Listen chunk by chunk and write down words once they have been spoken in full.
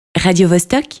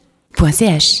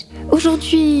radiovostok.ch.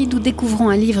 Aujourd'hui, nous découvrons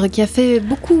un livre qui a fait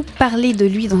beaucoup parler de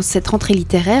lui dans cette rentrée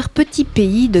littéraire, Petit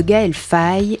Pays de Gael,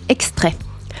 Faye, extrait.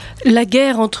 La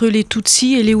guerre entre les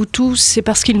Tutsis et les Hutus, c'est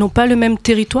parce qu'ils n'ont pas le même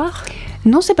territoire ?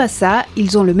 Non, c'est pas ça,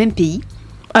 ils ont le même pays.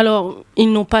 Alors,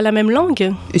 ils n'ont pas la même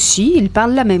langue ? Si, ils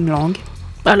parlent la même langue.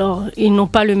 Alors, ils n'ont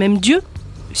pas le même Dieu ?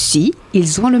 Si,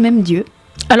 ils ont le même Dieu.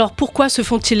 Alors, pourquoi se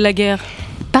font-ils la guerre ?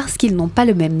 Parce qu'ils n'ont pas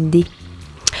le même dé.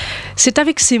 C'est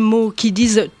avec ces mots qui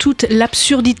disent toute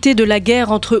l'absurdité de la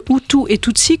guerre entre Hutus et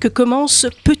Tutsis que commence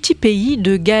Petit Pays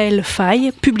de Gael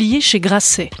Faye, publié chez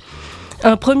Grasset.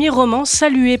 Un premier roman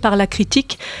salué par la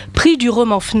critique, prix du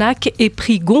roman Fnac et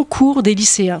prix Goncourt des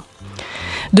lycéens.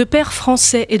 De père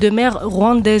français et de mère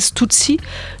rwandaise Tutsi,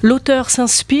 l'auteur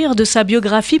s'inspire de sa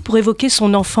biographie pour évoquer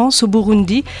son enfance au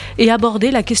Burundi et aborder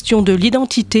la question de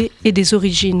l'identité et des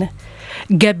origines.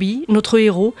 Gabi, notre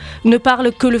héros, ne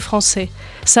parle que le français.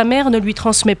 Sa mère ne lui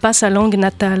transmet pas sa langue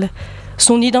natale.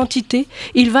 Son identité,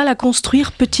 il va la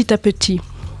construire petit à petit.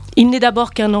 Il n'est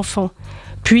d'abord qu'un enfant,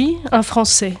 puis un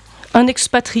Français, un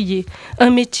expatrié, un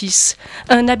métis,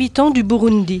 un habitant du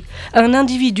Burundi, un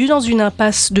individu dans une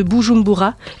impasse de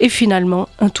Bujumbura et finalement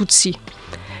un Tutsi.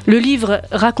 Le livre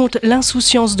raconte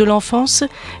l'insouciance de l'enfance,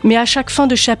 mais à chaque fin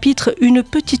de chapitre, une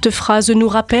petite phrase nous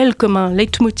rappelle comme un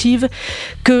leitmotiv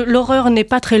que l'horreur n'est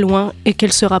pas très loin et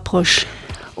qu'elle se rapproche.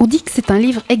 On dit que c'est un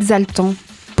livre exaltant.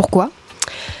 Pourquoi ?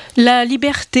 La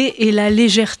liberté et la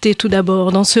légèreté tout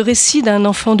d'abord, dans ce récit d'un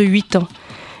enfant de 8 ans.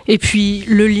 Et puis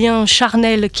le lien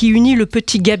charnel qui unit le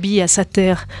petit Gabi à sa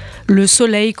terre, le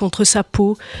soleil contre sa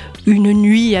peau, une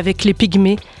nuit avec les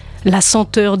pygmées, la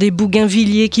senteur des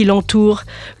bougainvilliers qui l'entourent,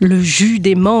 le jus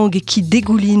des mangues qui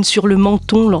dégouline sur le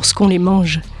menton lorsqu'on les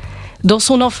mange. Dans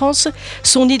son enfance,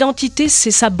 son identité,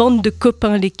 c'est sa bande de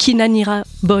copains, les Kinanira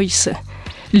Boys.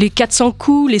 Les 400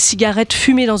 coups, les cigarettes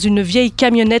fumées dans une vieille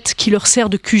camionnette qui leur sert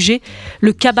de QG,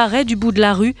 le cabaret du bout de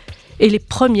la rue et les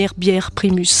premières bières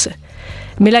Primus.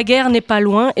 Mais la guerre n'est pas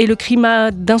loin et le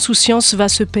climat d'insouciance va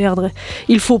se perdre.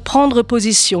 Il faut prendre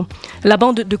position. La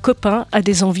bande de copains a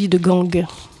des envies de gang.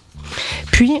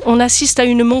 Puis, on assiste à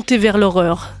une montée vers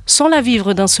l'horreur, sans la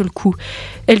vivre d'un seul coup.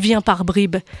 Elle vient par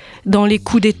bribes, dans les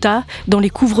coups d'État, dans les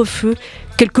couvre-feux,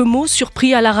 quelques mots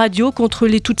surpris à la radio contre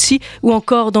les Tutsis ou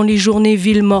encore dans les journées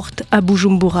villes mortes à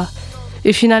Bujumbura.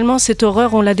 Et finalement, cette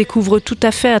horreur, on la découvre tout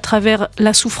à fait à travers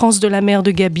la souffrance de la mère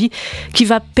de Gabi, qui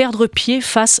va perdre pied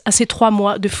face à ces 3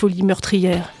 mois de folie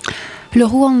meurtrière. Le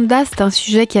Rwanda, c'est un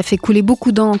sujet qui a fait couler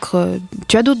beaucoup d'encre.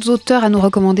 Tu as d'autres auteurs à nous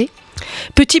recommander ?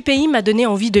 Petit Pays m'a donné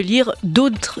envie de lire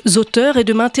d'autres auteurs et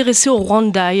de m'intéresser au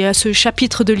Rwanda et à ce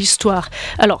chapitre de l'histoire.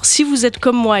 Alors, si vous êtes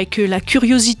comme moi et que la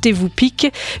curiosité vous pique,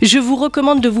 je vous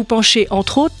recommande de vous pencher,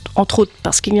 entre autres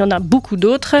parce qu'il y en a beaucoup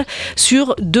d'autres,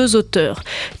 sur 2 auteurs.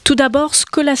 Tout d'abord,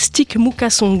 Scholastique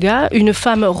Mukasonga, une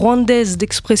femme rwandaise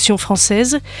d'expression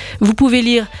française. Vous pouvez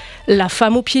lire La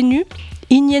femme aux pieds nus,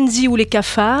 Inyenzi ou les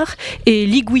cafards et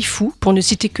Liguifou, pour ne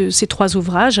citer que ces 3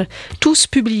 ouvrages, tous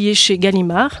publiés chez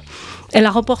Gallimard. Elle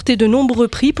a remporté de nombreux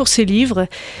prix pour ses livres.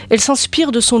 Elle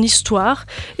s'inspire de son histoire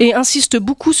et insiste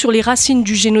beaucoup sur les racines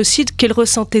du génocide qu'elle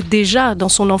ressentait déjà dans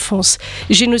son enfance.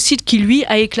 Génocide qui, lui,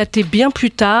 a éclaté bien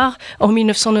plus tard, en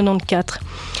 1994.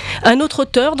 Un autre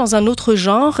auteur dans un autre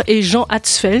genre est Jean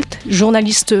Hatzfeld,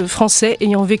 journaliste français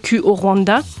ayant vécu au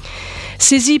Rwanda.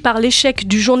 Saisi par l'échec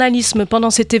du journalisme pendant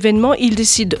cet événement, il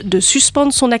décide de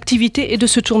suspendre son activité et de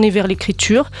se tourner vers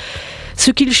l'écriture.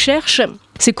 Ce qu'il cherche,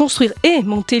 c'est construire et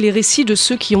monter les récits de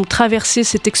ceux qui ont traversé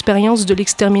cette expérience de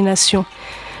l'extermination.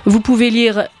 Vous pouvez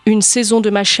lire Une saison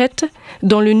de machette,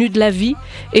 Dans le nu de la vie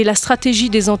et La stratégie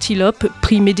des antilopes,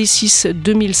 prix Médicis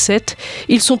 2007.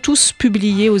 Ils sont tous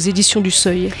publiés aux éditions du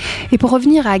Seuil. Et pour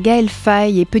revenir à Gael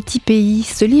Faye et Petit Pays,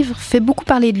 ce livre fait beaucoup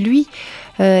parler de lui.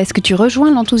 Est-ce que tu rejoins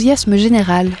l'enthousiasme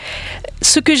général ?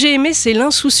 Ce que j'ai aimé, c'est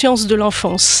l'insouciance de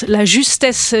l'enfance, la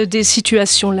justesse des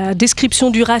situations, la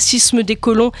description du racisme des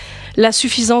colons, la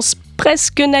suffisance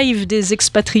presque naïve des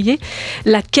expatriés,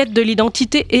 la quête de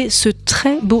l'identité et ce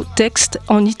très beau texte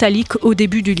en italique au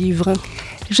début du livre.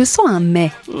 Je sens un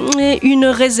mais. Et une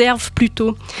réserve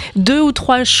plutôt. 2 ou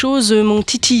 3 choses m'ont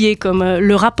titillé, comme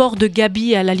le rapport de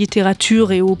Gabi à la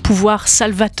littérature et au pouvoir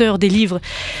salvateur des livres,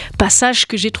 passage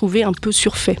que j'ai trouvé un peu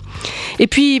surfait. Et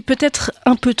puis peut-être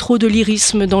un peu trop de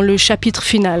lyrisme dans le chapitre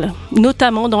final,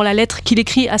 notamment dans la lettre qu'il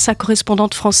écrit à sa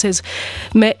correspondante française.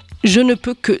 Mais je ne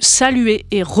peux que saluer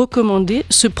et recommander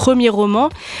ce premier roman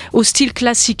au style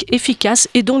classique efficace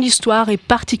et dont l'histoire est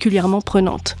particulièrement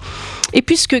prenante. Et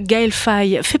puisque Gael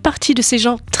Faye fait partie de ces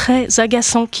gens très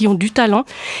agaçants qui ont du talent,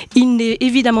 il n'est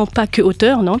évidemment pas que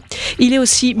auteur, non ? Il est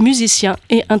aussi musicien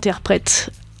et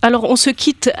interprète. Alors on se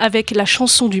quitte avec la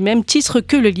chanson du même titre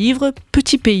que le livre,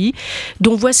 Petit pays,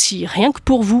 dont voici rien que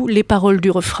pour vous les paroles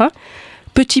du refrain.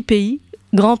 Petit pays,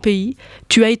 grand pays,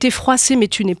 tu as été froissé mais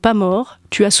tu n'es pas mort,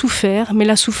 tu as souffert mais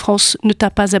la souffrance ne t'a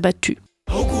pas abattu.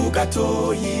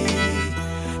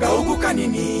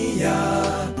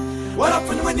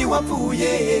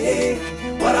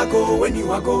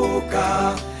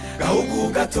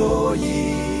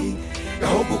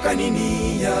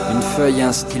 Une feuille et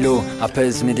un stylo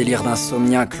apaisent mes délires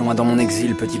d'insomniaque. Loin dans mon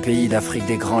exil, petit pays d'Afrique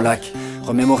des grands lacs.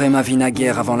 Remémorer ma vie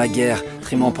naguère avant la guerre,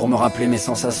 trimant pour me rappeler mes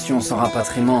sensations sans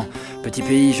rapatriement. Petit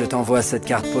pays, je t'envoie cette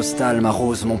carte postale, ma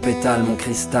rose, mon pétale, mon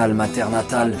cristal, ma terre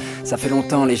natale. Ça fait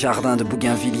longtemps les jardins de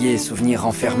Bougainvilliers, souvenirs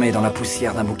enfermés dans la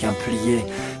poussière d'un bouquin plié.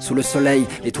 Sous le soleil,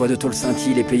 les toits de tôle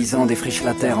scintillent, les paysans défrichent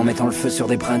la terre en mettant le feu sur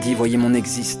des brindilles. Voyez mon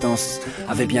existence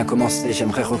avait bien commencé,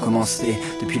 j'aimerais recommencer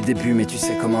depuis le début, mais tu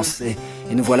sais comment c'est.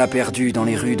 Et nous voilà perdus dans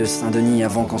les rues de Saint-Denis.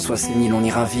 Avant qu'on soit sénile, on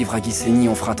ira vivre à Guissény.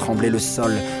 On fera trembler le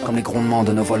sol comme les grondements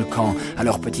de nos volcans. À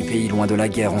leur petit pays, loin de la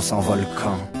guerre, on s'envole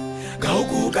quand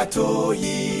Gaogu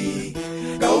gatoyi,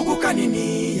 gaogu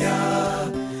kaniniya,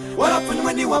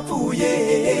 warapunweni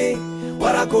wapuye,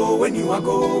 warago weni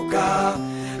wagoka,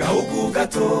 gaogu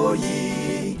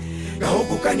gatoyi,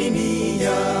 gaogu kaniniya.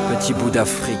 Petit bout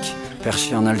d'Afrique,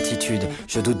 perché en altitude,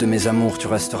 je doute de mes amours, tu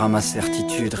resteras ma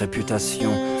certitude. Réputation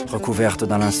recouverte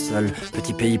d'un linceul,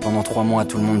 petit pays pendant 3 mois,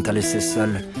 tout le monde t'a laissé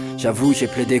seul. J'avoue, j'ai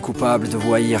plaidé coupable de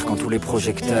voyir quand tous les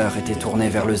projecteurs étaient tournés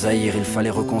vers le Zaïre. Il fallait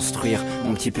reconstruire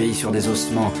mon petit pays sur des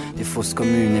ossements, des fosses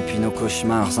communes et puis nos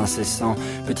cauchemars incessants.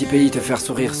 Petit pays, te faire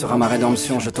sourire sera ma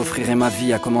rédemption. Je t'offrirai ma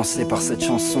vie, à commencer par cette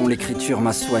chanson. L'écriture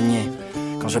m'a soigné.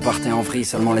 Quand je partais en vrille,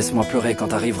 seulement laisse-moi pleurer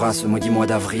quand arrivera ce maudit mois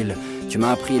d'avril. Tu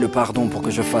m'as appris le pardon pour que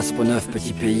je fasse peau neuve,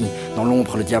 petit pays. Dans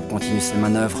l'ombre, le diable continue ses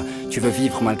manœuvres. Tu veux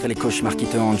vivre malgré les cauchemars qui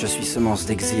te hantent. Je suis semence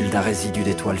d'exil, d'un résidu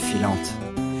d'étoiles filantes.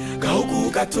 Gaogu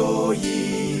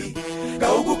gatoyi,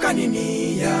 gaogu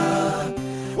kaniniya,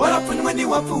 warapunweni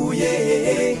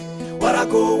wapuye,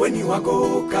 warago weni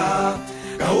wagoka,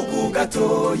 gaogu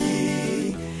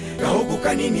gatoyi, gaogu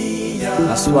kaniniya.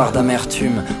 Un soir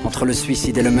d'amertume, entre le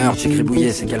suicide et le meurtre, j'ai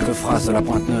gribouillé ces quelques phrases de la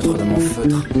pointe neutre de mon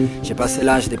feutre. J'ai passé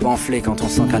l'âge des pamphlets, quand on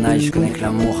s'encanaille, je connais que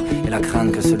l'amour et la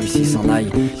crainte que celui-ci s'en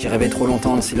aille. J'ai rêvé trop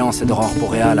longtemps de silence et d'aurore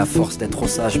boréale, à force d'être trop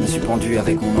sage, je me suis pendu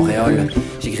avec mon auréole.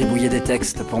 J'ai gribouillé des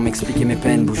textes pour m'expliquer mes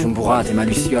peines, Bujumbura, t'es ma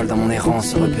luciole dans mon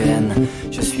errance européenne.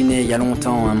 Je suis né il y a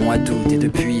longtemps, un mois d'août, et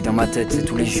depuis, dans ma tête, c'est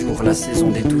tous les jours la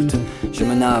saison des doutes. Je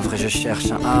me navre et je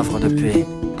cherche un havre de paix.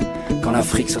 Quand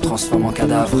l'Afrique se transforme en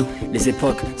cadavre, les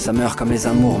époques, ça meurt comme les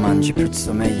amours, man, j'ai plus de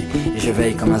sommeil, et je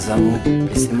veille comme un zamou.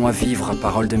 Laissez-moi vivre,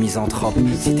 parole de misanthrope,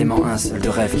 citez-moi un seul de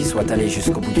rêve qui soit allé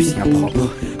jusqu'au bout du sien propre.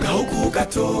 Gaogu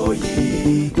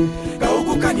gatoyi,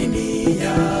 gaogu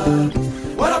kaniniya,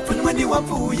 warapunweni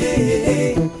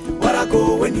wapuye,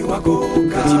 warago weni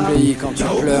wagoka. Petit pays, quand tu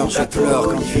pleures, je pleure,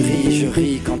 quand tu ris, je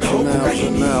ris, quand tu meurs,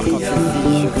 je meurs, quand tu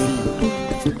vis, je vis.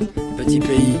 Petit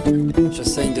pays, je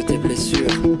saigne de tes blessures.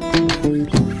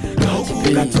 Petit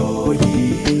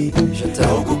pays, je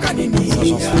t'aime, ça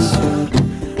j'en suis sûr.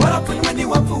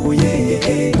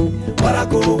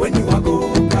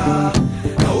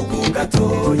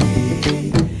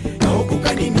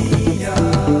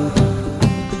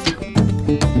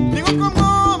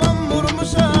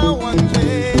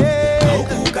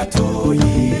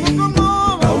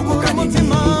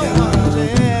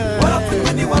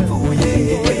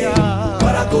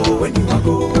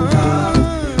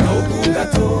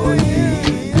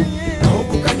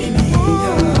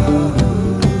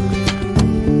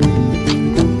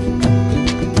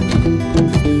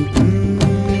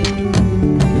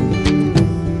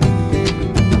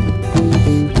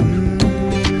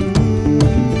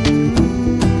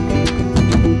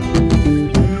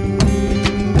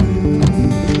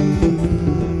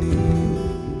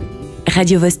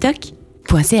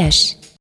 radiovostok.ch